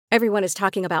Everyone is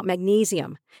talking about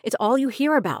magnesium. It's all you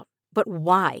hear about. But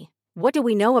why? What do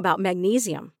we know about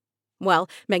magnesium? Well,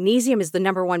 magnesium is the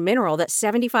number one mineral that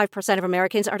 75% of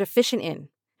Americans are deficient in.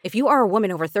 If you are a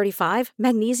woman over 35,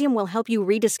 magnesium will help you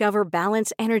rediscover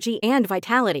balance, energy, and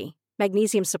vitality.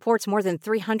 Magnesium supports more than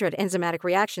 300 enzymatic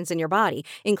reactions in your body,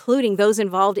 including those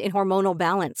involved in hormonal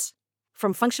balance.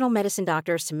 From functional medicine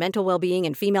doctors to mental well-being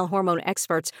and female hormone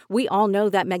experts, we all know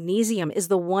that magnesium is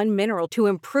the one mineral to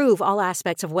improve all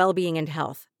aspects of well-being and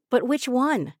health. But which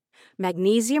one?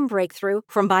 Magnesium Breakthrough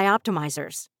from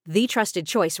Bioptimizers, the trusted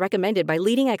choice recommended by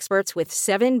leading experts with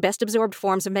 7 best-absorbed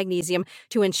forms of magnesium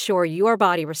to ensure your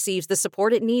body receives the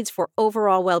support it needs for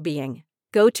overall well-being.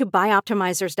 Go to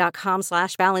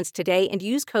bioptimizers.com/balance today and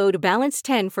use code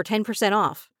BALANCE10 for 10%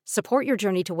 off. Support your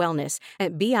journey to wellness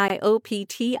at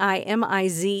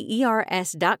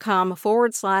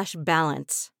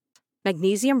bioptimizers.com/balance.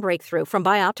 Magnesium Breakthrough from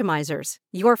Bioptimizers,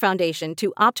 your foundation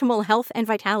to optimal health and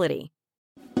vitality.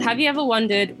 Have you ever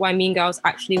wondered why mean girls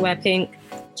actually wear pink?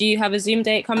 Do you have a Zoom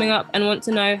date coming up and want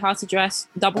to know how to dress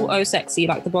 00 sexy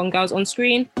like the Bond girls on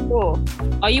screen? Or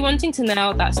are you wanting to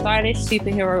nail that stylish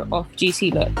superhero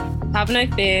off-duty look? Have no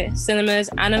fear, Cinema's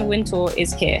Anna Wintour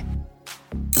is here.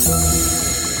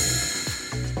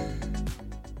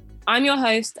 I'm your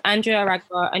host, Andrea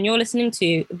Ragbar, and you're listening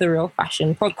to The Real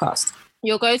Fashion Podcast,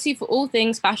 your go-to for all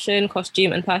things fashion,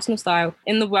 costume, and personal style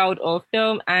in the world of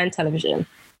film and television.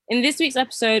 In this week's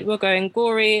episode, we're going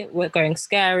gory, we're going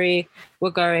scary,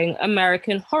 we're going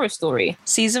American Horror Story.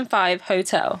 Season 5,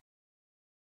 Hotel.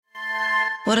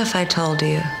 What if I told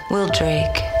you Will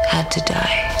Drake had to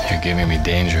die? You're giving me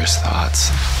dangerous thoughts.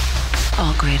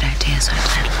 All great ideas are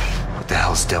deadly. What the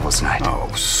hell's Devil's Night? Oh,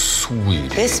 sweetie.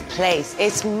 This place,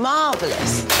 it's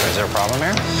marvelous. Is there a problem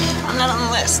here? I'm not on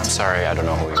the list. I'm sorry, I don't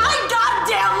know who you are. I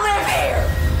goddamn live here!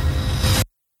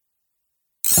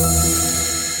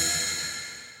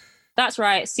 That's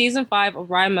right, Season 5 of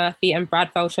Ryan Murphy and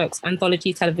Brad Falchuk's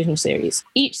anthology television series.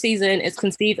 Each season is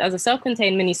conceived as a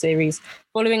self-contained miniseries,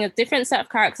 following a different set of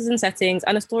characters and settings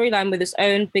and a storyline with its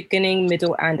own beginning,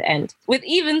 middle, and end, with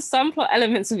even some plot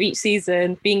elements of each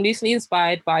season being loosely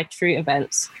inspired by true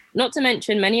events. Not to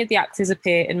mention, many of the actors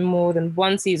appear in more than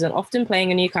one season, often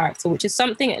playing a new character, which is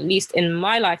something, at least in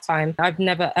my lifetime, I've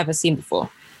never ever seen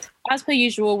before. As per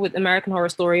usual with American Horror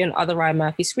Story and other Ryan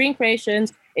Murphy screen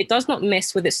creations, it does not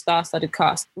miss with its star-studded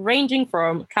cast, ranging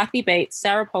from Kathy Bates,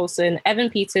 Sarah Paulson, Evan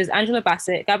Peters, Angela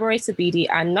Bassett, Gabourey Sidibe,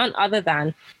 and none other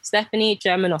than Stephanie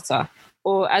Germanotta,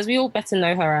 or as we all better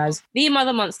know her as, the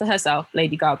mother monster herself,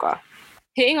 Lady Gaga.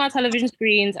 Hitting our television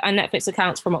screens and Netflix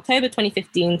accounts from October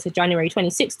 2015 to January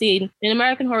 2016, in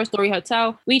American Horror Story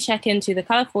Hotel, we check into the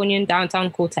Californian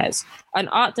downtown Cortez, an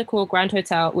Art Deco grand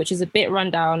hotel which is a bit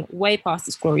run down way past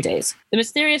its glory days. The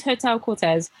mysterious Hotel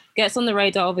Cortez gets on the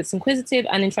radar of its inquisitive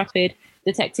and intrepid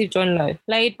Detective John Lowe,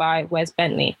 played by Wes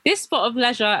Bentley. This spot of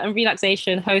leisure and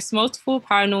relaxation hosts multiple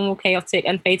paranormal, chaotic,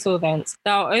 and fatal events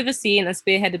that are overseen and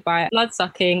spearheaded by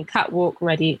blood-sucking,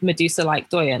 catwalk-ready, Medusa-like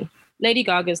Doyen, Lady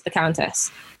Gaga's The Countess.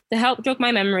 To help jog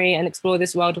my memory and explore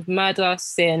this world of murder,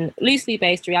 sin, loosely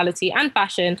based reality, and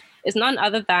fashion is none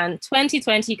other than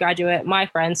 2020 graduate, my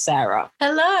friend Sarah.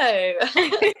 Hello.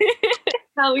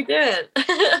 How we doing?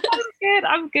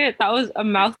 I'm good. That was a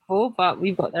mouthful, but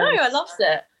we've got there. No, I loved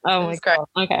it. Oh my God.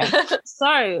 Okay.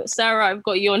 So, Sarah, I've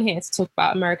got you on here to talk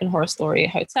about American Horror Story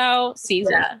Hotel,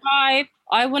 season 5.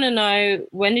 I want to know,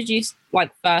 when did you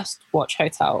first watch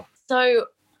Hotel? So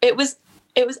it was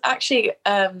actually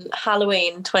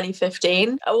Halloween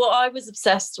 2015. Well, I was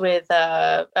obsessed with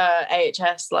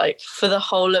AHS for the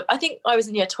whole of, I think I was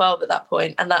in year 12 at that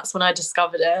point, and that's when I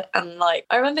discovered it. And I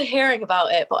remember hearing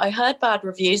about it, but I heard bad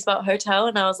reviews about Hotel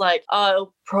and I was like, oh,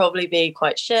 it'll probably be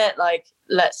quite shit.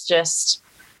 Let's just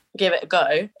give it a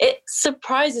go. It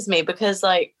surprises me because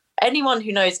anyone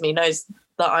who knows me knows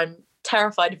that I'm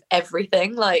terrified of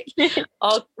everything. My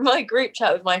group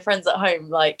chat with my friends at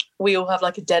home, we all have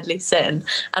a deadly sin,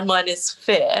 and mine is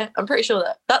fear. I'm pretty sure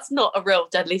that that's not a real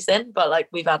deadly sin, but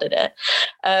we've added it.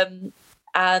 And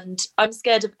I'm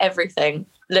scared of everything.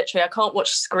 Literally, I can't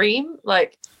watch Scream,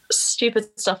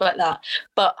 stupid stuff like that.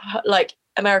 But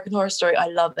American Horror Story, I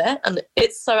love it, and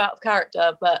it's so out of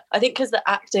character, but I think because the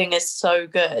acting is so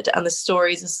good and the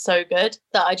stories are so good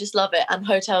that I just love it. And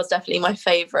Hotel is definitely my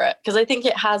favorite because I think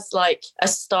it has a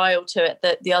style to it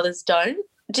that the others don't.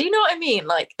 Do you know what I mean?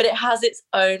 But it has its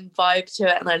own vibe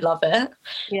to it, and I love it.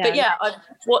 Yeah. But yeah, I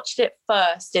watched it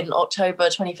first in October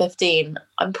 2015.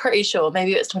 I'm pretty sure,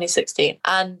 maybe it was 2016,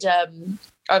 and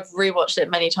I've rewatched it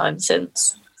many times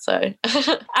since. So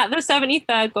at the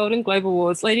 73rd Golden Globe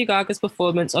Awards, Lady Gaga's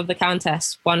performance of the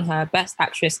Countess won her Best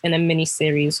Actress in a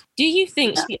Miniseries. Do you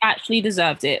think she actually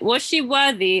deserved it? Was she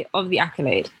worthy of the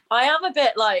accolade? I am a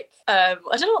bit like, I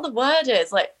don't know what the word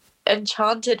is, like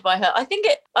enchanted by her. I think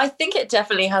it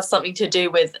definitely has something to do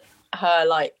with her,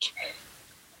 like,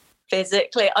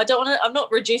 physically. I'm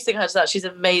not reducing her to that. She's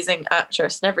an amazing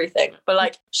actress and everything, but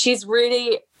like, she's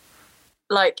really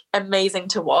like amazing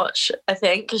to watch, I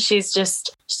think, because she's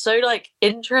just so like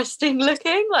interesting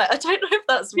looking. Like, I don't know if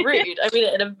that's rude. I mean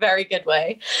it in a very good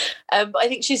way. But I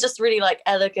think she's just really like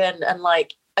elegant, and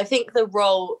like I think the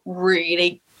role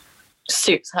really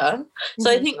suits her. So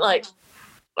I think like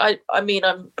I mean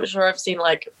I'm sure I've seen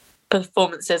like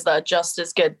performances that are just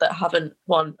as good that haven't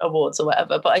won awards or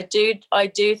whatever, but I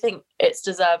do think it's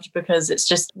deserved because it's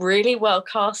just really well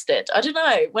casted. I don't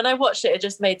know, when I watched it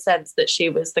just made sense that she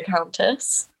was the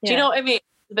Countess. Do you know what I mean?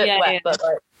 It's a bit wet, but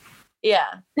like,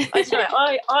 yeah, I don't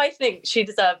know. I think she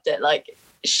deserved it. Like,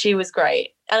 she was great,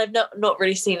 and I've not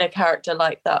really seen a character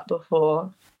like that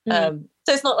before. So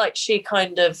it's not like she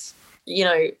kind of, you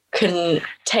know, can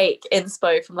take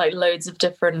inspo from like loads of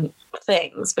different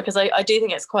things, because I do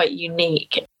think it's quite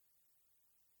unique.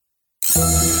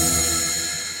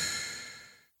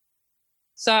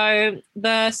 So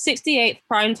the 68th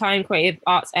Primetime Creative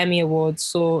Arts Emmy Awards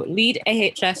saw lead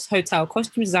AHS hotel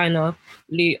costume designer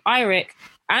Lou Eyrick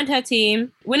and her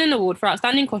team win an award for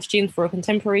outstanding costumes for a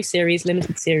contemporary series,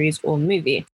 limited series, or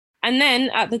movie. And then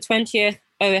at the 20th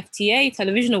OFTA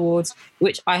Television Awards,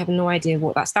 which I have no idea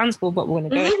what that stands for, but we're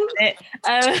going to go into it.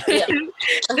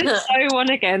 This show won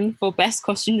again for Best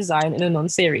Costume Design in a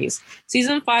Non-Series.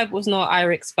 Season 5 was not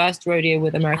Eyrick's first rodeo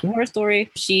with American Horror Story.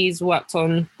 She's worked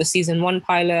on the Season 1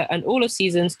 pilot and all of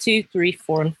Seasons 2, 3,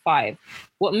 4, and 5.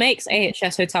 What makes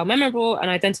AHS Hotel memorable and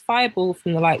identifiable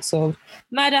from the likes of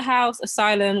Murder House,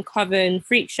 Asylum, Coven,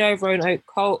 Freak Show, Roanoke,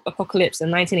 Cult, Apocalypse,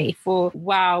 and 1984.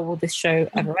 Wow, will this show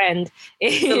ever end?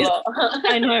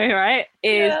 I know, right?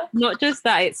 Is not just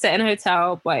that it's set in a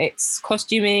hotel, but it's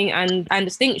costuming and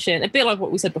distinction. A bit like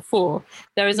what we said before.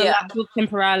 There is a lack of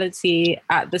temporality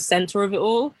at the center of it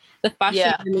all. The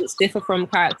fashion elements differ from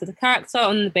character to character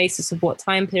on the basis of what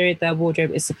time period their wardrobe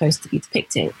is supposed to be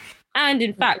depicting. And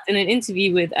in fact, in an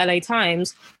interview with LA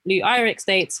Times, Lou Eyrick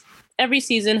states, every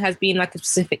season has been like a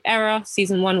specific era.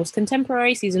 Season 1 was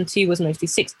contemporary. Season 2 was mostly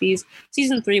 60s.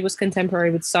 Season 3 was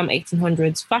contemporary with some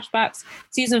 1800s flashbacks.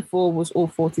 Season 4 was all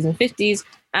 40s and 50s.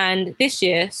 And this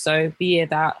year, so the year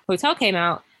that Hotel came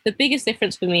out, the biggest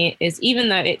difference for me is even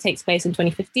though it takes place in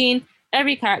 2015,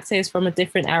 every character is from a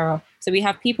different era. So we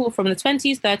have people from the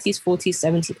 20s, 30s, 40s,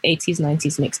 70s, 80s,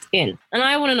 90s mixed in. And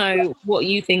I want to know what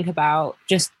you think about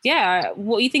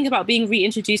what you think about being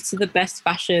reintroduced to the best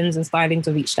fashions and stylings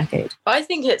of each decade. I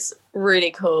think it's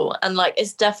really cool. And like,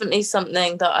 it's definitely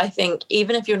something that I think,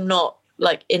 even if you're not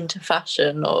like into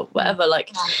fashion or whatever,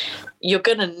 like you're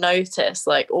gonna notice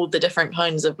like all the different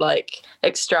kinds of like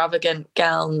extravagant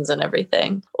gowns and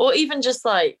everything. Or even just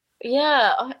like,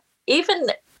 even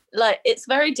like it's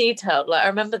very detailed. Like I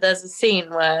remember there's a scene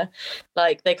where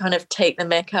like they kind of take the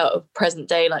mick out of present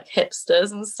day like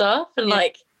hipsters and stuff, and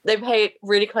like they pay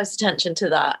really close attention to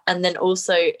that. And then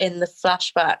also in the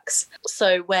flashbacks,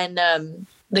 so when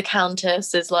the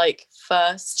Countess is like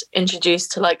first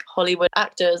introduced to like Hollywood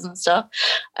actors and stuff,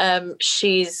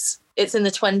 it's in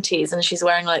the 20s and she's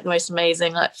wearing like the most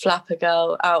amazing like flapper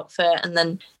girl outfit, and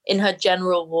then in her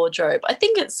general wardrobe I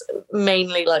think it's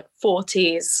mainly like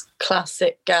 40s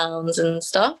classic gowns and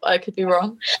stuff. I could be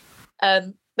wrong,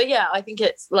 but yeah, I think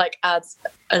it's like adds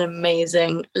an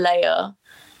amazing layer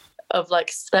of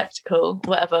like spectacle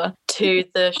whatever to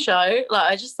the show.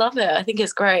 Like I just love it. I think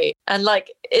it's great, and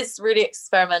like it's really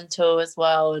experimental as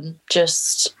well, and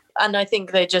I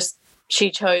think she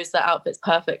chose the outfits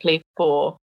perfectly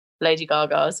for Lady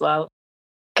Gaga as well,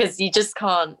 because you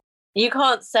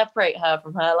can't separate her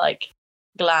from her like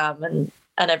glam and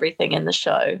everything in the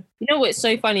show. You know what's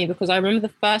so funny, because I remember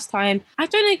the first time, I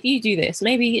don't know if you do this,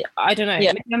 maybe I don't know,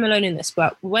 maybe I'm alone in this,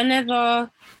 but whenever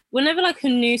like a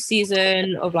new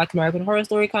season of like American Horror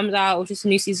Story comes out, or just a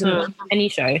new season of any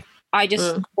show, I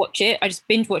just watch it. I just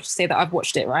binge watch to say that I've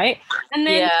watched it, right? And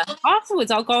then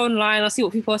afterwards I'll go online, I'll see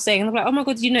what people are saying, and I'm like, oh my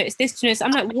God, did you notice this?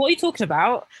 I'm like, what are you talking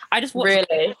about? I just watched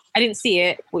it. I didn't see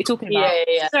it. What are you talking about?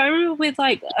 Yeah. So I remember with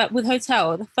like with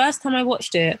Hotel, the first time I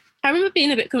watched it, I remember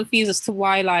being a bit confused as to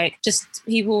why like just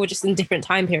people were just in different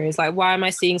time periods. Like, why am I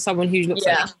seeing someone who looks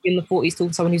like in the 40s talking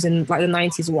to someone who's in like the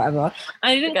 90s or whatever?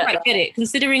 And I didn't quite get it,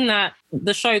 considering that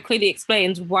the show clearly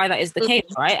explains why that is the case,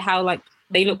 right? How like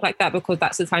they look like that because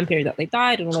that's the time period that they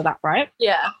died and all of that, right?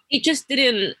 Yeah. It just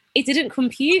didn't it didn't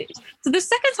compute. So the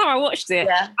second time I watched it,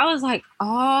 I was like,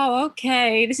 oh,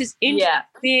 okay, this is interesting.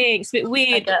 It's a bit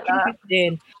weird. I get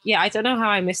that. Yeah, I don't know how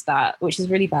I missed that, which is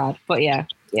really bad. But yeah.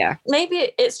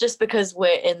 Maybe it's just because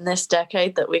we're in this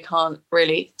decade that we can't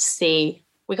really see,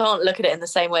 we can't look at it in the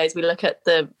same way as we look at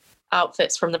the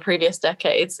outfits from the previous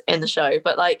decades in the show.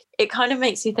 But like, it kind of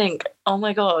makes you think, oh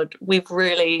my God, we've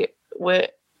really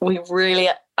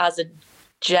as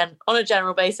on a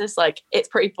general basis, like, it's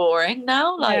pretty boring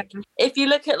now. Like, if you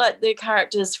look at like the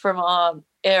characters from our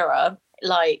era,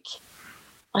 like,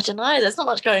 I don't know, there's not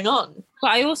much going on.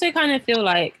 But I also kind of feel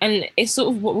like, and it's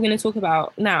sort of what we're going to talk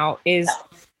about now, is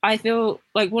I feel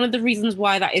like one of the reasons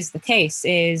why that is the case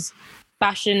is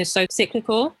fashion is so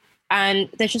cyclical and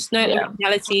there's just no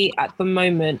originality at the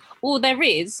moment. Well, there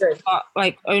is, but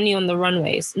like only on the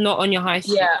runways, not on your high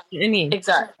street. Yeah, you know what I mean?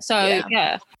 Exactly. So,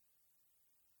 yeah.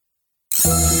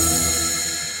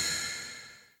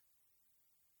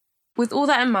 With all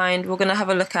that in mind, we're going to have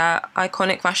a look at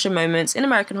iconic fashion moments in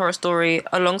American Horror Story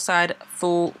alongside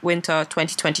fall/winter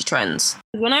 2020 trends.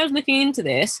 When I was looking into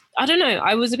this, I don't know,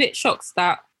 I was a bit shocked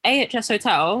that AHS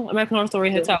Hotel, American Horror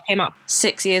Story Hotel, came up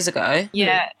 6 years ago.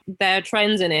 Yeah, there are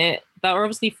trends in it that are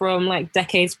obviously from like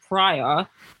decades prior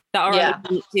that are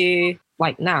relevant to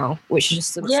like now, which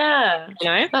is just you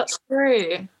know, that's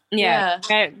true. Yeah.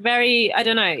 Very, I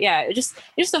don't know. Yeah, just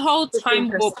the whole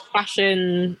time warp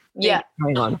fashion thing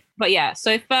going on. But yeah,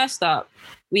 so first up,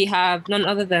 we have none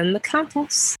other than the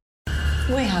Countess.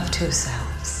 We have two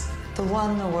selves. The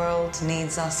one the world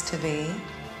needs us to be,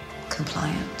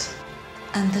 compliant,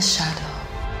 and the shadow.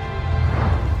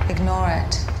 Ignore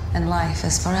it, and life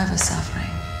is forever suffering.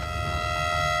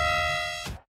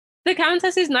 The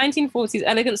Countess's 1940s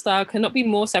elegant style cannot be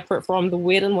more separate from the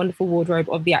weird and wonderful wardrobe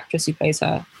of the actress who plays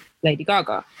her, Lady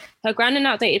Gaga. Her grand and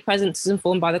outdated presence is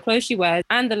informed by the clothes she wears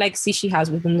and the legacy she has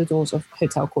within the doors of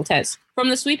Hotel Cortez. From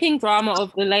the sweeping drama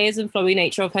of the layers and flowy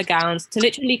nature of her gowns to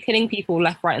literally killing people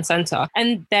left, right and centre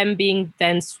and them being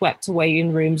then swept away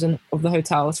in rooms of the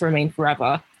hotel to remain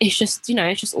forever. It's just, you know,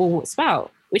 it's just all it's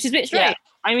about, which is a bit strange. Yeah.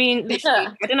 I mean, literally,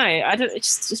 I don't know.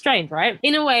 It's just strange, right?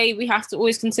 In a way, we have to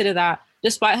always consider that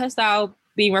despite her style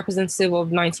being representative of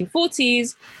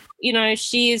 1940s, you know,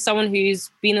 she is someone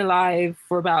who's been alive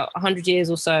for about 100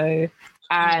 years or so.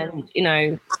 And, you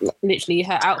know, literally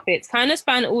her outfits kind of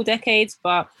span all decades,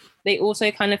 but they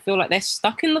also kind of feel like they're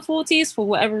stuck in the 40s for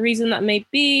whatever reason that may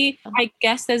be. I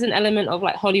guess there's an element of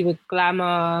like Hollywood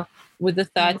glamour with the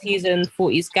 30s and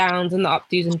 40s gowns and the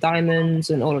updos and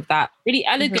diamonds and all of that. Really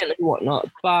elegant and whatnot.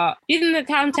 But even the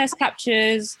Countess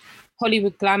captures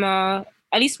Hollywood glamour,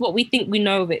 at least what we think we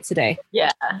know of it today.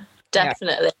 Yeah,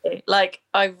 definitely. Yeah. Like,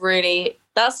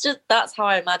 that's how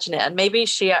I imagine it. And maybe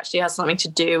she actually has something to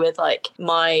do with like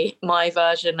my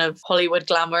version of Hollywood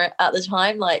glamour at the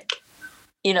time. Like,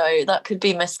 you know, that could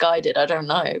be misguided, I don't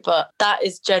know. But that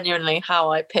is genuinely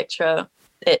how I picture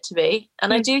it to be.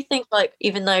 And I do think like,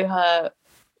 even though her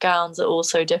gowns are all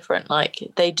so different, like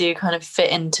they do kind of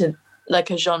fit into like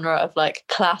a genre of like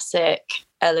classic,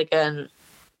 elegant,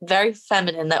 very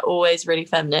feminine. They're always really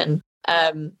feminine.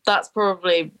 That's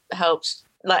probably helped,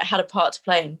 like had a part to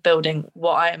play in building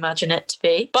what I imagine it to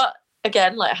be. But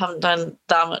again, like I haven't done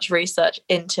that much research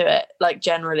into it, like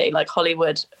generally like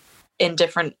Hollywood in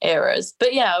different eras.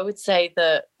 But yeah, I would say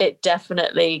that it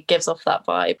definitely gives off that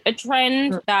vibe. A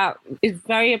trend that is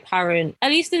very apparent,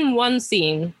 at least in one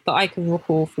scene that I can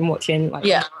recall from watching like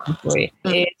story,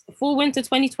 is the fall/winter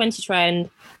 2020 trend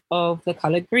of the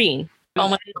colour green. Oh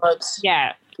my God.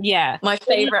 Yeah. My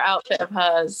favourite outfit of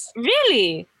hers.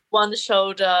 Really? One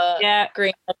shoulder,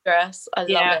 green dress. I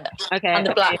love it. Okay. And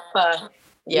the black fur.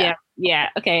 Yeah.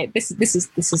 Okay. This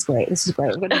is great.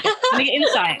 We're gonna get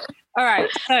insight. All right.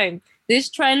 So this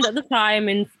trend at the time,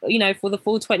 and you know, for the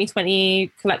fall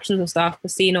 2020 collections and stuff,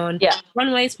 was seen on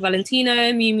runways for Valentino,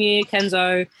 Miu Miu,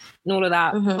 Kenzo, and all of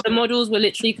that. The models were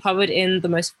literally covered in the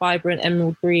most vibrant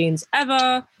emerald greens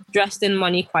ever, dressed in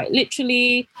money quite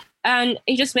literally, and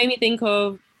it just made me think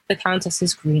of the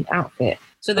Countess's green outfit.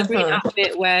 So the green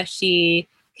outfit where she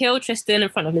killed Tristan in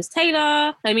front of Liz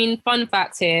Taylor. I mean, fun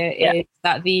fact here is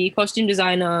that the costume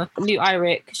designer, Lou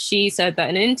Eyrick, she said that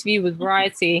in an interview with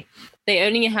Variety, they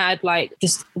only had like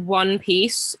just one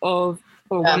piece of,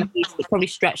 or one piece that probably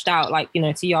stretched out like, you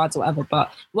know, to yards or whatever,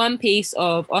 but one piece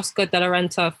of Oscar de la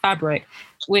Renta fabric,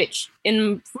 which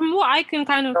from what I can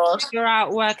kind of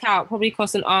work out, probably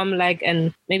cost an arm, leg,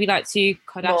 and maybe like 2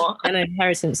 Kardashian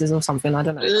inheritances or something. I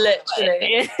don't know.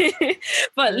 Literally.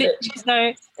 But literally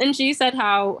so. And she said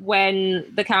how when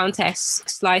the Countess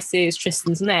slices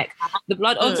Tristan's neck, the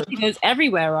blood obviously goes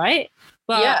everywhere, right?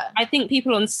 But Yeah. I think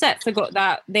people on set forgot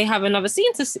that they have another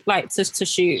scene to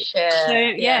shoot.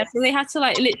 Yeah. So they had to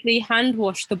like literally hand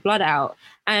wash the blood out,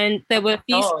 and there were a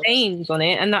few God. stains on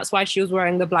it, and that's why she was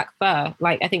wearing the black fur.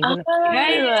 Like I think. Oh,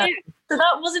 so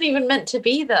that wasn't even meant to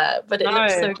be there, but it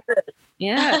looks so good.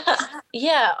 Yeah.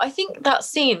 Yeah, I think that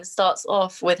scene starts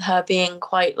off with her being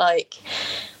quite like,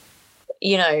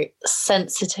 you know,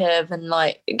 sensitive and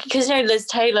like, because, you know, Liz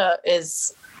Taylor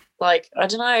is like, I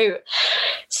don't know,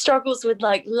 struggles with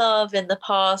like love in the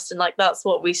past, and like that's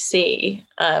what we see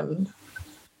in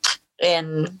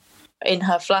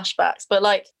her flashbacks. But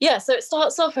like, yeah, so it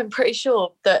starts off, I'm pretty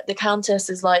sure that the Countess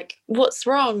is like, what's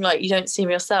wrong? Like, you don't seem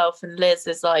yourself. And Liz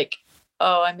is like,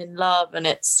 oh, I'm in love and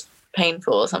it's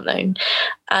painful or something.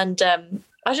 And I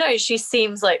don't know, she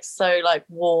seems like so like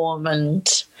warm, and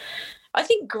I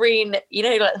think Green, you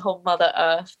know, like the whole Mother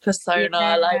Earth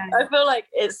persona, like I feel like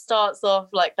it starts off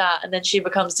like that, and then she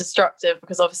becomes destructive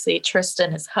because obviously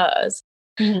Tristan is hers.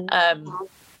 And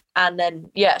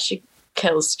then she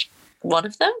kills one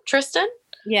of them, Tristan.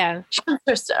 Yeah.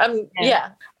 Tristan.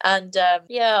 And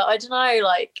I don't know,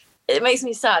 like it makes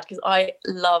me sad because I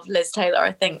love Liz Taylor.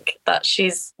 I think that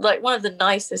she's like one of the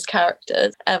nicest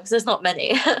characters because there's not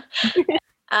many.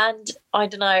 And I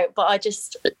don't know, but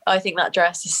I think that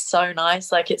dress is so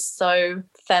nice. Like it's so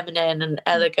feminine and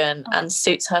elegant and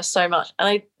suits her so much.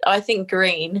 And I think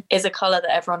green is a colour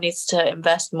that everyone needs to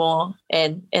invest more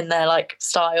in their like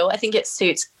style. I think it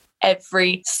suits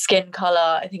every skin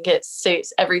colour. I think it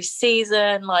suits every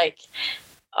season. Like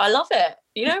I love it.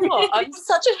 You know what? I'm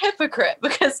such a hypocrite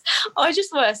because I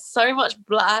just wear so much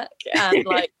black and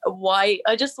like white.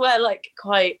 I just wear like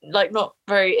quite like not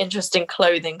very interesting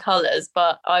clothing colours,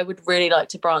 but I would really like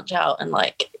to branch out and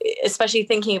like, especially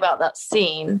thinking about that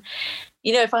scene,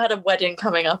 you know, if I had a wedding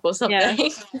coming up or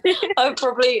something, I would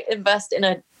probably invest in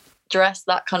a dress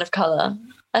that kind of colour.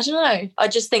 I don't know. I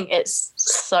just think it's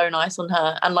so nice on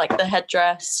her. And like the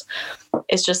headdress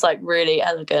is just like really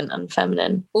elegant and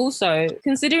feminine. Also,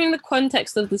 considering the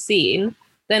context of the scene,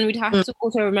 then we'd have to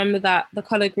also remember that the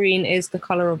colour green is the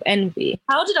colour of envy.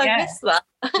 How did I miss that?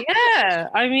 Yeah.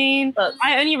 I mean,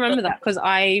 I only remember that because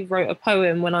I wrote a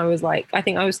poem when I was like, I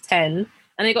think I was 10.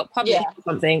 And it got published or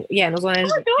something. Yeah, and it was on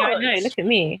envy. I know, look at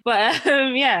me. But so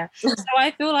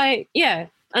I feel like,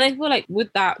 and I feel like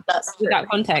with that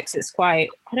context, it's quite,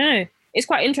 I don't know, it's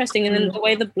quite interesting. And then the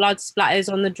way the blood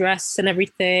splatters on the dress and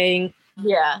everything,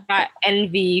 that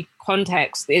envy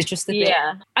context is just a bit,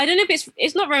 I don't know if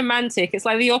it's not romantic, it's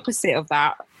like the opposite of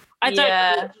that. I don't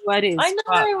know what the word is. I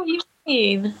know what you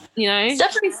mean. You know? It's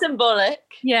definitely symbolic.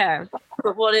 Yeah.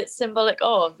 But what it's symbolic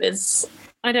of is...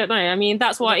 I don't know. I mean,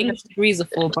 that's what English degrees are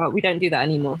for, but we don't do that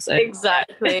anymore. So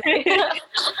exactly.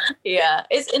 Yeah,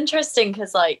 it's interesting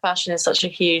because like fashion is such a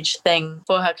huge thing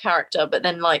for her character, but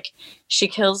then like she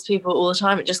kills people all the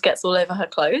time. It just gets all over her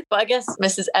clothes. But I guess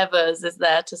Mrs. Evers is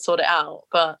there to sort it out.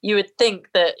 But you would think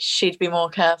that she'd be more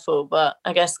careful, but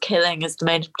I guess killing is the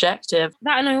main objective.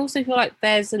 That, and I also feel like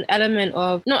there's an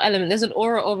there's an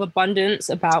aura of abundance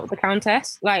about the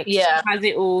Countess. Like she has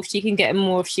it all. She can get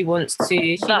more if she wants to.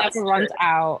 She never runs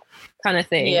out, kind of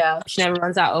thing. Yeah. She never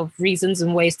runs out of reasons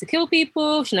and ways to kill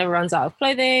people. She never runs out of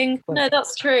clothing. No,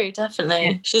 that's true, definitely.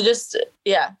 Yeah. She just,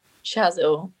 she has it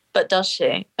all. But does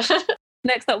she?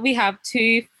 Next up, we have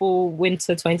 2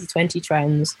 fall/winter 2020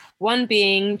 trends. One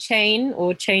being chain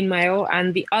or chainmail,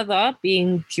 and the other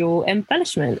being jewel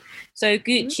embellishment. So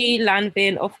Gucci,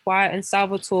 Lanvin, Off-White, and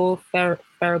Salvatore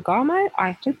Ferragamo,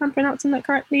 I hope I'm pronouncing that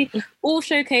correctly, all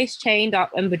showcase chained up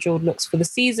and bejeweled looks for the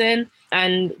season.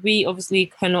 And we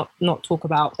obviously cannot not talk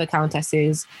about the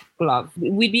Countess's glove.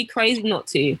 We'd be crazy not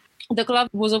to. The glove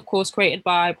was, of course, created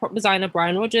by prop designer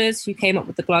Brian Rogers, who came up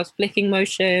with the glove's flicking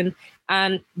motion.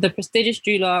 And the prestigious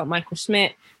jeweler Michael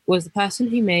Schmidt was the person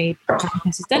who made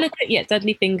Countess's delicate yet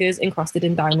deadly fingers encrusted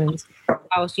in diamonds.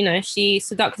 Whilst, she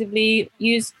seductively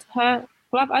used her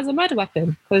glove as a murder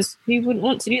weapon, because who wouldn't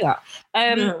want to do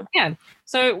that?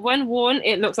 So when worn,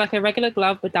 it looks like a regular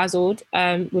glove bedazzled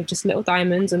with just little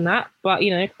diamonds and that. But,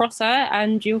 cross her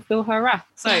and you'll feel her wrath.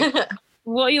 So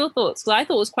what are your thoughts? Because I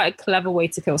thought it was quite a clever way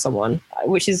to kill someone,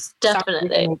 which is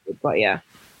definitely. But yeah.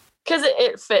 Because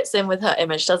it fits in with her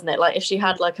image, doesn't it? Like if she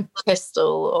had like a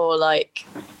pistol or like,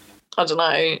 I don't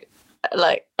know,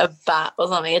 like a bat or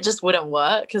something, it just wouldn't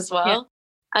work as well. Yeah.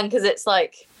 And because it's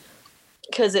like,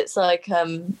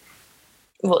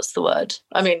 what's the word?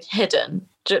 I mean, hidden.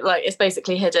 Like it's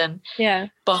basically hidden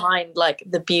behind like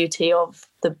the beauty of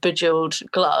the bejeweled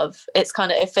glove.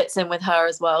 It fits in with her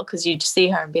as well, because you'd see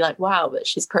her and be like, wow, but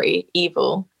she's pretty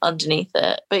evil underneath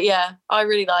it. But yeah, I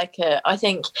really like it. I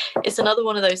think it's another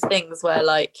one of those things where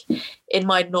like in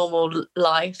my normal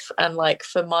life and like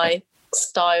for my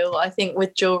style. I think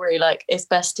with jewelry, like it's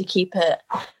best to keep it.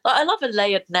 Like, I love a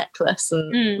layered necklace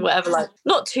and whatever. Like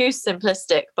not too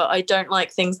simplistic, but I don't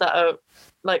like things that are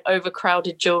like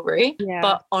overcrowded jewelry.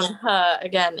 But on her,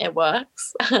 again, it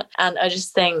works, and I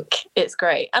just think it's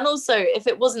great. And also, if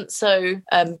it wasn't so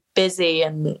busy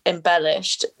and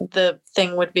embellished, the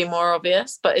thing would be more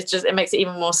obvious. But it makes it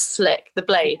even more slick. The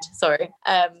blade, sorry,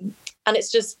 and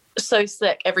it's just so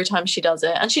slick every time she does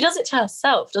it, and she does it to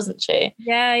herself, doesn't she?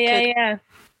 Yeah.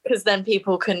 Because then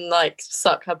people can like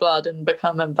suck her blood and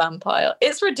become a vampire.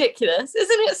 It's ridiculous,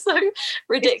 isn't it? So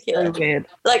ridiculous. It's so weird.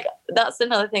 Like that's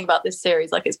another thing about this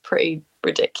series. Like it's pretty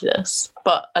ridiculous,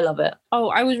 but I love it. Oh,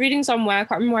 I was reading somewhere, I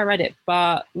can't remember where I read it,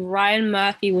 but Ryan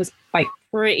Murphy was like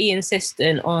pretty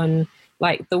insistent on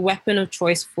like the weapon of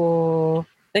choice for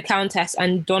the Countess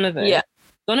and Donovan. Yeah,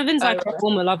 Donovan's like a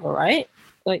former lover, right?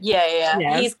 Like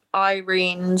yeah. He's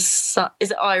Irene's son.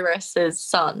 Is it Iris's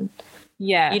son?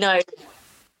 Yeah, you know.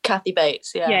 Kathy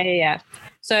Bates, yeah.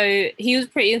 So he was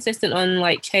pretty insistent on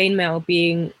like chainmail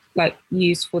being like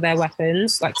used for their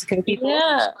weapons, like to kill people.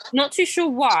 Yeah. Not too sure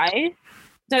why.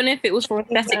 Don't know if it was for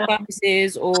aesthetic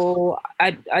purposes or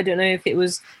I don't know if it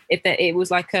was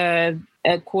like a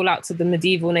call out to the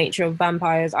medieval nature of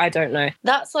vampires. I don't know.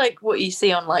 That's like what you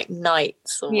see on like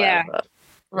Knights or whatever.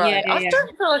 Right. I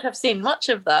don't feel like I've seen much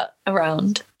of that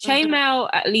around. Chainmail,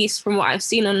 at least from what I've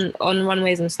seen on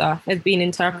runways and stuff, has been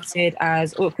interpreted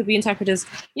as, or it could be interpreted as,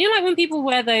 you know, like when people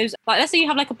wear those, like let's say you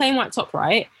have like a plain white top,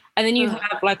 right? And then you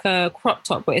have like a crop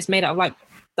top, but it's made out of like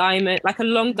diamond, like a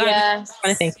long diamond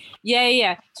kind of thing.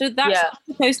 Yeah. So that's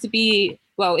supposed to be,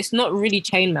 well, it's not really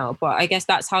chainmail, but I guess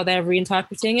that's how they're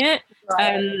reinterpreting it.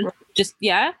 Right.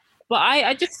 But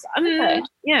I just, I don't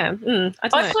know. I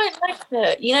quite like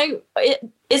it. You know,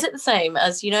 is it the same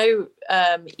as, you know,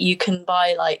 you can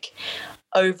buy like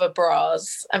over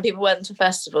bras and people wear them to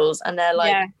festivals and they're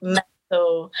like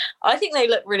metal. I think they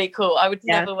look really cool. I would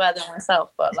never wear them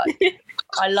myself, but like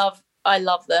I love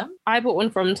them. I bought one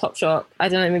from Topshop. I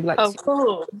don't know, maybe like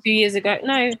cool. 2 years ago.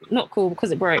 No, not cool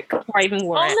because it broke. I even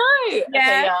wore it. Oh no!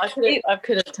 Yeah, I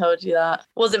could have told you that.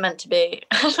 Wasn't meant to be.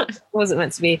 Wasn't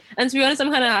meant to be. And to be honest,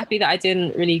 I'm kind of happy that I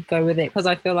didn't really go with it because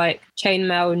I feel like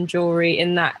chainmail and jewelry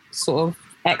in that sort of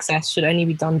excess should only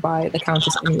be done by the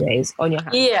Countess anyways on your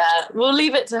hand. Yeah, we'll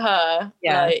leave it to her.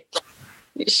 Yeah. Like,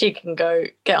 she can go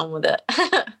get on with it.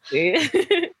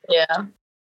 Yeah.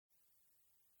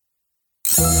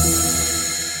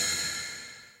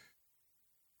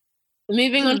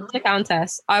 Moving on to the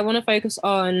Countess, I want to focus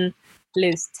on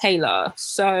Liz Taylor.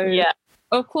 So,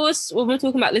 of course, when we're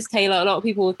talking about Liz Taylor, a lot of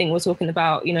people think we're talking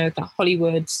about, you know, the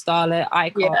Hollywood starlet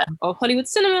icon of Hollywood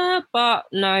cinema. But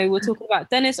no, we're talking about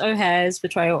Dennis O'Hare's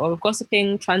portrayal of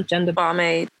gossiping transgender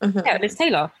barmaid, Liz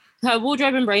Taylor. Her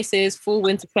wardrobe embraces fall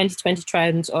winter 2020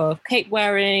 trends of cape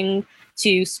wearing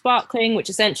to sparkling, which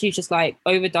essentially just like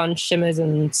overdone shimmers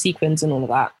and sequins and all of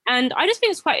that. And I just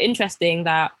think it's quite interesting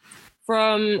that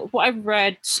from what I've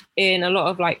read in a lot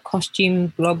of like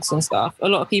costume blogs and stuff, a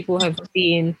lot of people have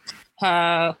seen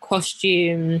her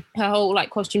whole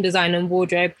like costume design and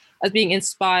wardrobe as being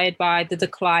inspired by the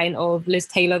decline of Liz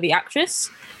Taylor, the actress,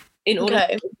 in order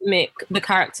to mimic the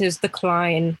character's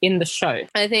decline in the show.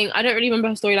 I don't really remember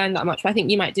her storyline that much, but I think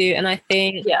you might do. And I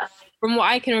think from what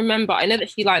I can remember, I know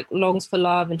that she like longs for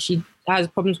love and she has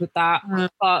problems with that.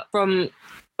 But from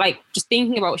like just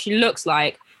thinking about what she looks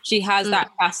like, she has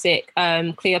that classic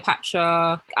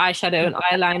Cleopatra eyeshadow and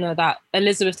eyeliner that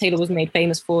Elizabeth Taylor was made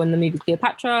famous for in the movie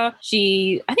Cleopatra.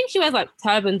 I think she wears like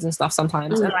turbans and stuff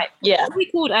sometimes. And like, what are we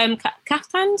called?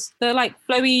 Kaftans? The like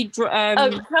flowy...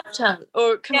 kaftan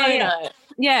or kimono.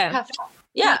 Yeah.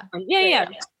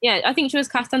 I think she was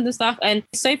kaftans and stuff. And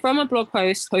so from a blog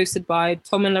post posted by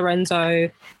Tom and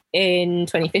Lorenzo in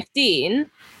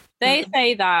 2015... They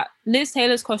say that Liz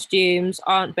Taylor's costumes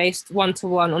aren't based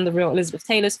one-to-one on the real Elizabeth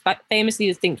Taylor's famously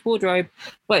distinct wardrobe,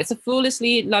 but it's a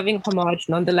flawlessly loving homage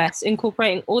nonetheless,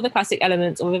 incorporating all the classic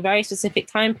elements of a very specific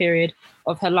time period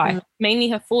of her life, mainly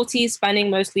her 40s, spanning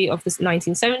mostly of the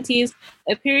 1970s,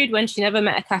 a period when she never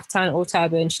met a kaftan or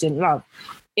turban she didn't love.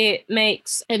 It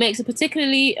makes a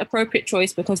particularly appropriate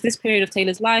choice because this period of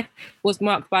Taylor's life was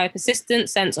marked by a persistent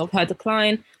sense of her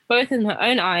decline, both in her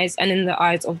own eyes and in the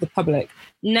eyes of the public.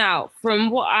 Now, from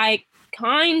what I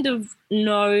kind of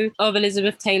know of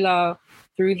Elizabeth Taylor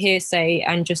through hearsay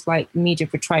and just like media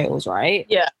portrayals, right?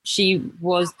 Yeah. She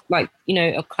was like, you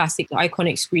know, a classic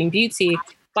iconic screen beauty.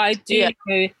 But I do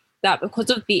know that because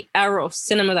of the era of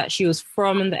cinema that she was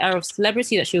from and the era of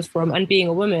celebrity that she was from and being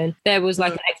a woman, there was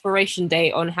like an expiration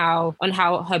date on how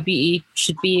her beauty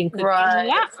should be and could be and all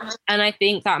that. And I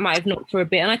think that might have knocked her a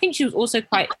bit. And I think she was also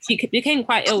she became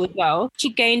quite ill as well.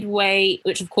 She gained weight,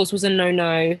 which of course was a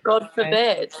no-no. God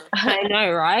forbid. I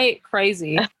know, right?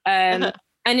 Crazy.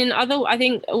 And in other, I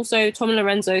think also Tom and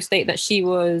Lorenzo state that she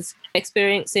was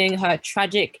experiencing her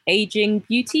tragic aging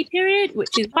beauty period,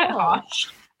 which is quite harsh.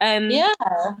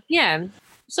 Yeah.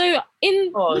 So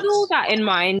with all that in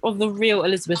mind of the real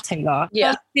Elizabeth Taylor,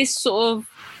 does this sort of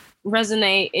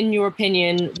resonate, in your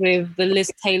opinion, with the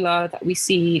Liz Taylor that we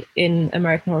see in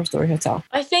American Horror Story Hotel?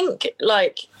 I think,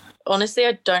 like, honestly,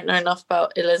 I don't know enough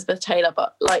about Elizabeth Taylor,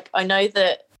 but like I know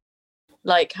that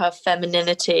like her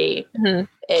femininity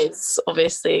is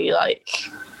obviously like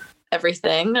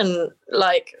everything, and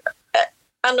like,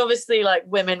 and obviously like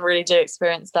women really do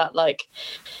experience that, like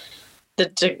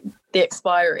the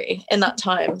expiry in that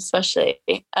time especially,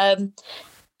 and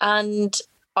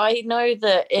I know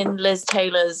that in Liz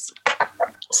Taylor's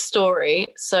story,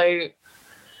 so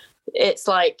it's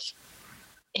like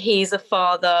he's a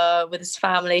father with his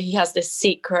family. He has this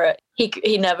secret.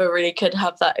 He never really could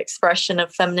have that expression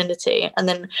of femininity. And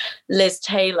then Liz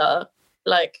Taylor,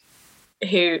 like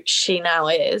who she now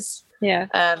is,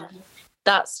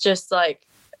 that's just like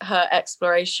her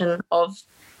exploration of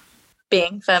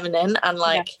being feminine, and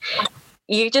like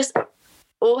you just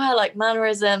all her like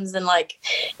mannerisms and like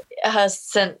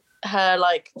her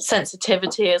like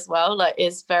sensitivity as well, like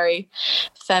is very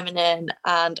feminine.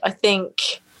 And I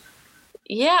think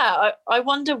I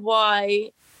wonder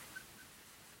why.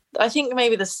 I think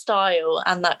maybe the style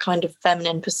and that kind of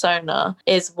feminine persona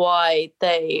is why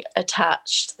they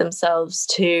attached themselves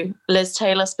to Liz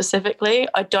Taylor specifically.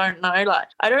 I don't know. Like,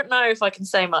 I don't know if I can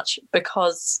say much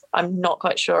because I'm not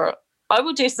quite sure. I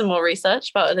will do some more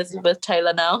research about Elizabeth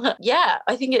Taylor now. Yeah,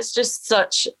 I think it's just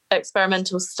such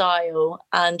experimental style,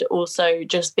 and also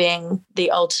just being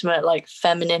the ultimate like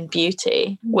feminine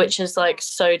beauty, which is like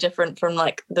so different from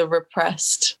like the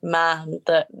repressed man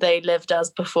that they lived as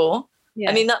before.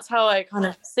 I mean, that's how I kind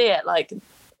of see it. Like,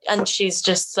 and she's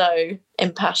just so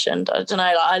impassioned. I don't know.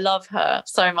 Like, I love her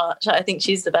so much. I think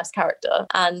she's the best character.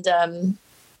 And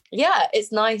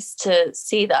it's nice to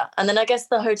see that. And then I guess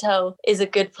the hotel is a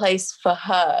good place for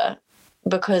her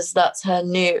because that's her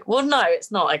new. Well, no,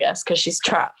 it's not, I guess, because she's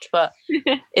trapped. But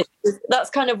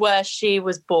that's kind of where she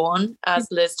was born as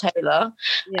Liz Taylor.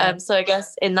 So I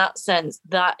guess in that sense,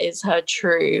 that is her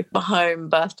true home,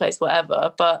 birthplace,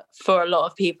 whatever. But for a lot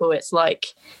of people, it's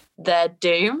like their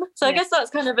doom. So I guess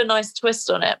that's kind of a nice twist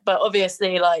on it. But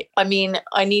obviously, like, I mean,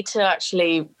 I need to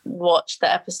actually watch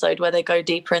the episode where they go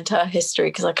deeper into her history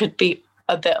because I could be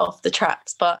a bit off the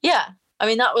tracks. But yeah, I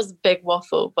mean, that was a big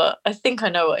waffle, but I think I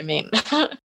know what I mean.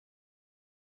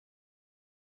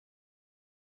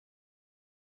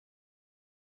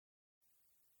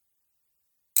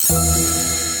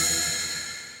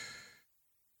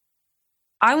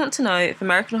 I want to know if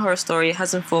American Horror Story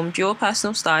has informed your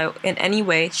personal style in any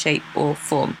way, shape, or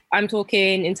form. I'm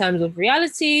talking in terms of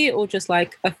reality or just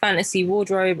like a fantasy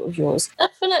wardrobe of yours.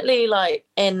 Definitely like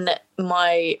in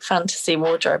my fantasy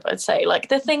wardrobe, I'd say. Like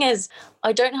the thing is,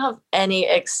 I don't have any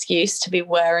excuse to be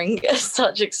wearing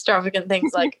such extravagant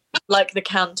things like the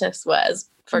Countess wears,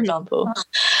 for example.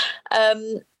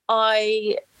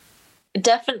 I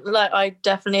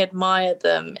definitely admire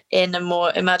them in a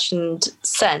more imagined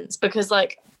sense because,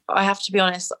 like, I have to be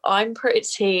honest, I'm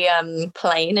pretty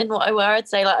plain in what I wear. I'd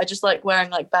say, like, I just like wearing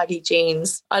like baggy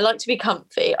jeans. I like to be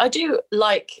comfy. I do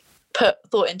like put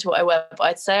thought into what I wear, but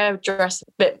I'd say I would dress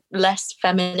a bit less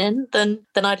feminine than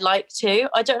I'd like to.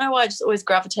 I don't know why, I just always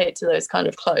gravitate to those kind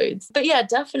of clothes. But yeah,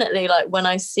 definitely, like when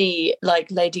I see like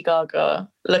Lady Gaga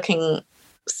looking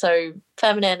so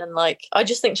feminine and like I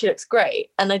just think she looks great.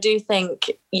 And I do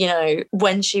think, you know,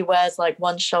 when she wears like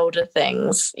one shoulder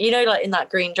things, you know, like in that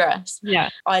green dress,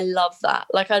 I love that.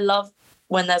 Like I love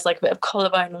when there's like a bit of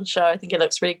collarbone on show. I think it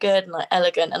looks really good and like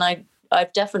elegant, and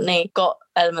I've definitely got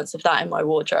elements of that in my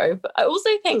wardrobe. I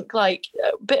also think like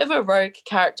a bit of a rogue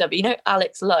character, but you know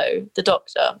Alex Lowe, the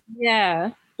doctor,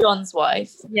 John's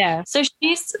wife, so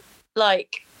she's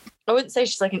like, I wouldn't say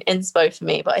she's like an inspo for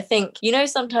me, but I think, you know,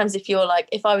 sometimes if you're like,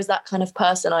 if I was that kind of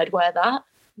person, I'd wear that.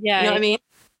 You know what I mean?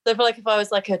 So I feel like if I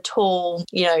was like a tall,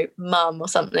 you know, mum or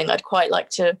something, I'd quite like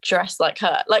to dress like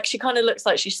her. Like she kind of looks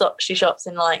like she shops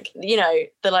in like, you know,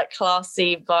 the like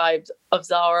classy vibes of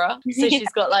Zara. So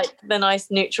she's got like the nice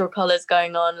neutral colours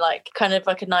going on, like kind of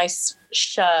like a nice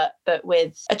shirt, but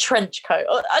with a trench coat.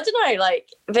 Or, I don't know, like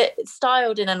a bit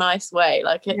styled in a nice way.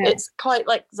 Like it's quite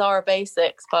like Zara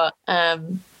basics, but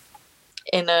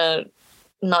in a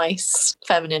nice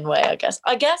feminine way, I guess.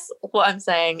 I guess what I'm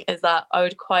saying is that I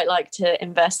would quite like to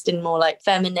invest in more like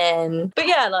feminine, but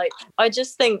yeah, like I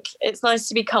just think it's nice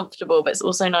to be comfortable, but it's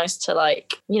also nice to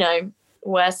like, you know,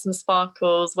 wear some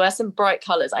sparkles, wear some bright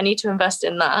colors. I need to invest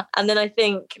in that. And then I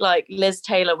think like Liz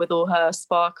Taylor with all her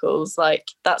sparkles, like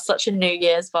that's such a New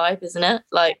Year's vibe, isn't it?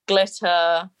 Like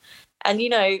glitter. And you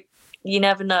know, you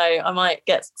never know, I might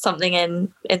get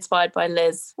something inspired by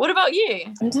Liz. What about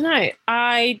you? I don't know.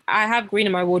 I have green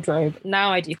in my wardrobe.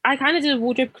 Now I do. I kind of did a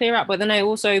wardrobe clear out, but then I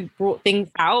also brought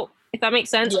things out, if that makes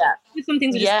sense. Yeah. Some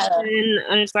things are just in,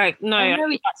 and it's like, no, I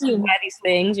don't wear these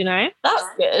things, you know? That's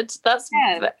good. That's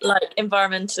like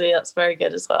environmentally, that's very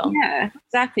good as well. Yeah,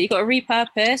 exactly. You got to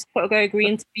repurpose, got to go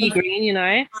green to be green, you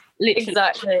know? Literally.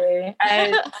 Exactly.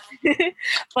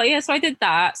 But yeah, so I did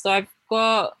that. So I've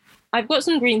got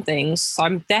some green things. So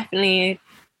I'm definitely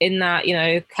in that, you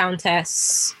know,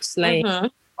 Countess slave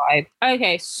vibe.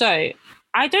 Okay, so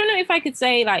I don't know if I could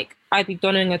say like I'd be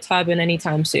donning a turban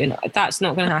anytime soon. That's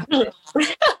not going to happen.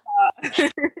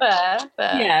 Fair.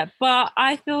 Yeah, but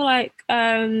I feel like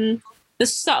the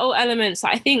subtle elements.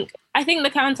 I think the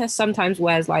Countess sometimes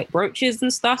wears like brooches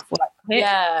and stuff. Or, like,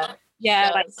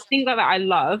 like things like that. I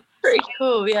love. Pretty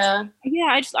cool. Yeah.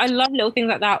 Yeah, I love little things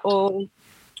like that. Or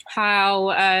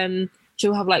how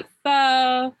she'll have like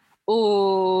fur,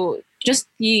 or just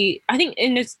I think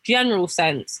in this general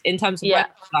sense, in terms of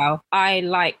style, I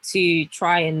like to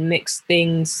try and mix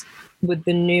things with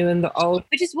the new and the old,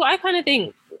 which is what I kind of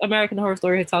think American Horror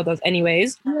Story Hotel does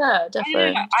anyways. Yeah,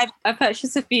 definitely. I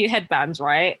purchased a few headbands,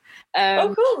 right?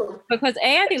 Cool. Because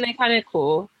I think they're kind of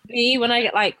cool. B, by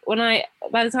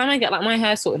the time I get like my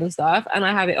hair sorted and stuff and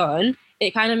I have it on,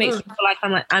 it kind of makes me feel like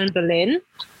I'm like Anne Boleyn.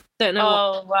 Don't know.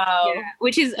 Oh, wow. Yeah,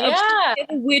 which is a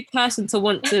weird person to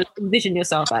want to envision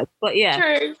yourself as. But yeah.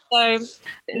 True. So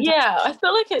yeah, I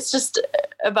feel like it's just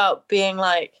about being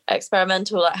like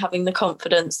experimental, like having the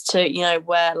confidence to, you know,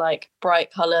 wear like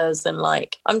bright colors and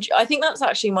like I think that's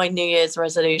actually my New Year's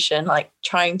resolution, like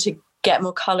trying to get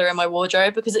more color in my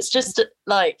wardrobe, because it's just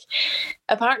like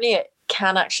apparently it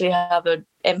can actually have an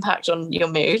impact on your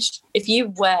mood. If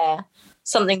you wear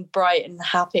something bright and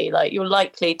happy, like you're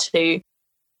likely to.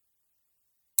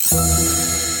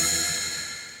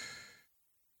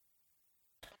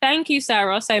 Thank you,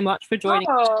 Sarah, so much for joining.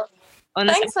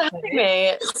 Thanks for having me.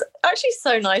 It's actually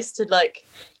so nice to like,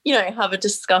 you know, have a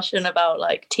discussion about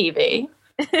like TV.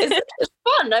 It's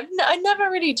fun. I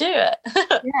never really do it.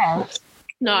 Yeah.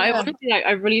 No, I honestly like.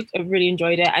 I really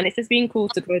enjoyed it, and it's just been cool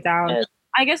to go down.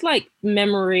 I guess like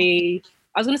memory.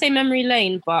 I was gonna say memory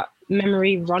lane, but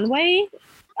memory runway.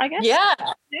 I guess. Yeah.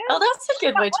 Oh, that's a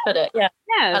good way to put it. Yeah.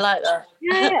 I like that.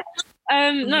 Yeah.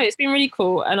 No, it's been really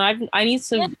cool, and I need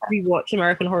to rewatch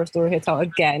American Horror Story Hotel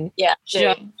again. Yeah,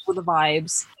 just for the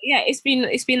vibes. Yeah, it's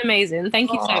been amazing.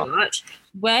 Thank you so much.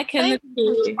 Where can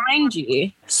people find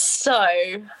you? So,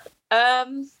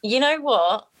 you know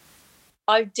what?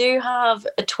 I do have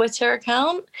a Twitter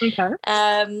account. Okay.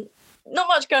 Not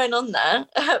much going on there,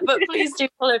 but please do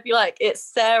follow if you like. It's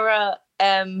Sarah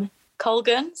M.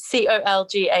 Colgan,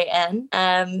 Colgan.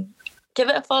 Give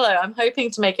it a follow. I'm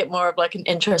hoping to make it more of like an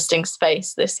interesting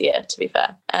space this year, to be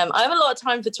fair. I have a lot of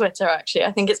time for Twitter, actually.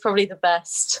 I think it's probably the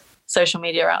best social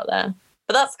media out there.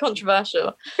 But that's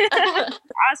controversial.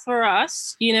 As for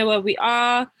us, you know where we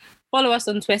are. Follow us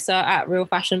on Twitter at Real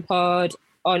Fashion Pod,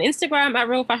 on Instagram at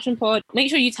Real Fashion Pod. Make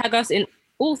sure you tag us in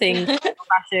all things real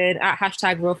fashion at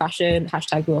 #Real Fashion,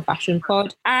 #Real Fashion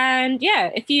Pod. And yeah,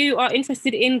 if you are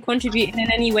interested in contributing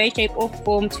in any way, shape or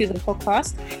form to the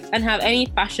podcast and have any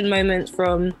fashion moments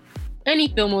from any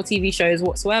film or TV shows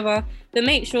whatsoever, then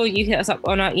make sure you hit us up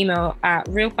on our email at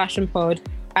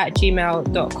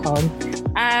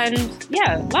realfashionpod@gmail.com. And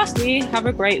yeah, lastly, have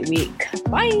a great week.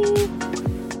 Bye.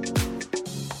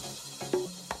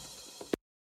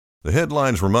 The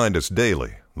headlines remind us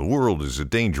daily, the world is a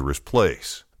dangerous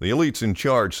place. The elites in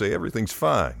charge say everything's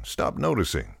fine, stop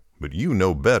noticing. But you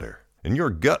know better. And your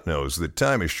gut knows that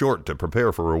time is short to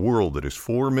prepare for a world that is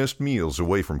 4 missed meals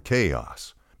away from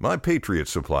chaos. My Patriot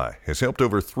Supply has helped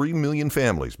over 3 million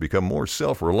families become more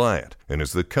self-reliant and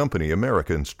is the company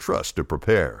Americans trust to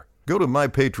prepare. Go to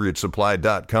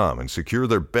MyPatriotSupply.com and secure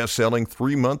their best-selling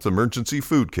 3-month emergency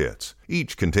food kits.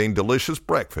 Each contain delicious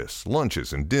breakfasts,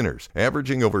 lunches, and dinners,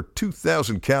 averaging over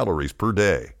 2,000 calories per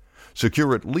day.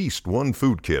 Secure at least 1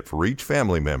 food kit for each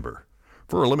family member.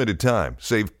 For a limited time,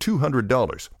 save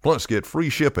 $200, plus get free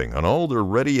shipping on all their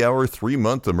Ready Hour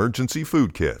 3-month emergency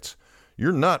food kits.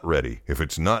 You're not ready if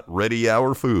it's not Ready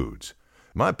Hour Foods.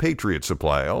 My Patriot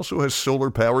Supply also has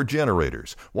solar power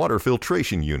generators, water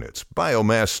filtration units,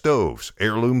 biomass stoves,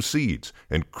 heirloom seeds,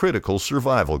 and critical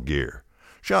survival gear.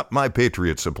 Shop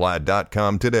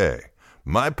MyPatriotSupply.com today.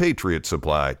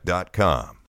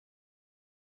 MyPatriotSupply.com.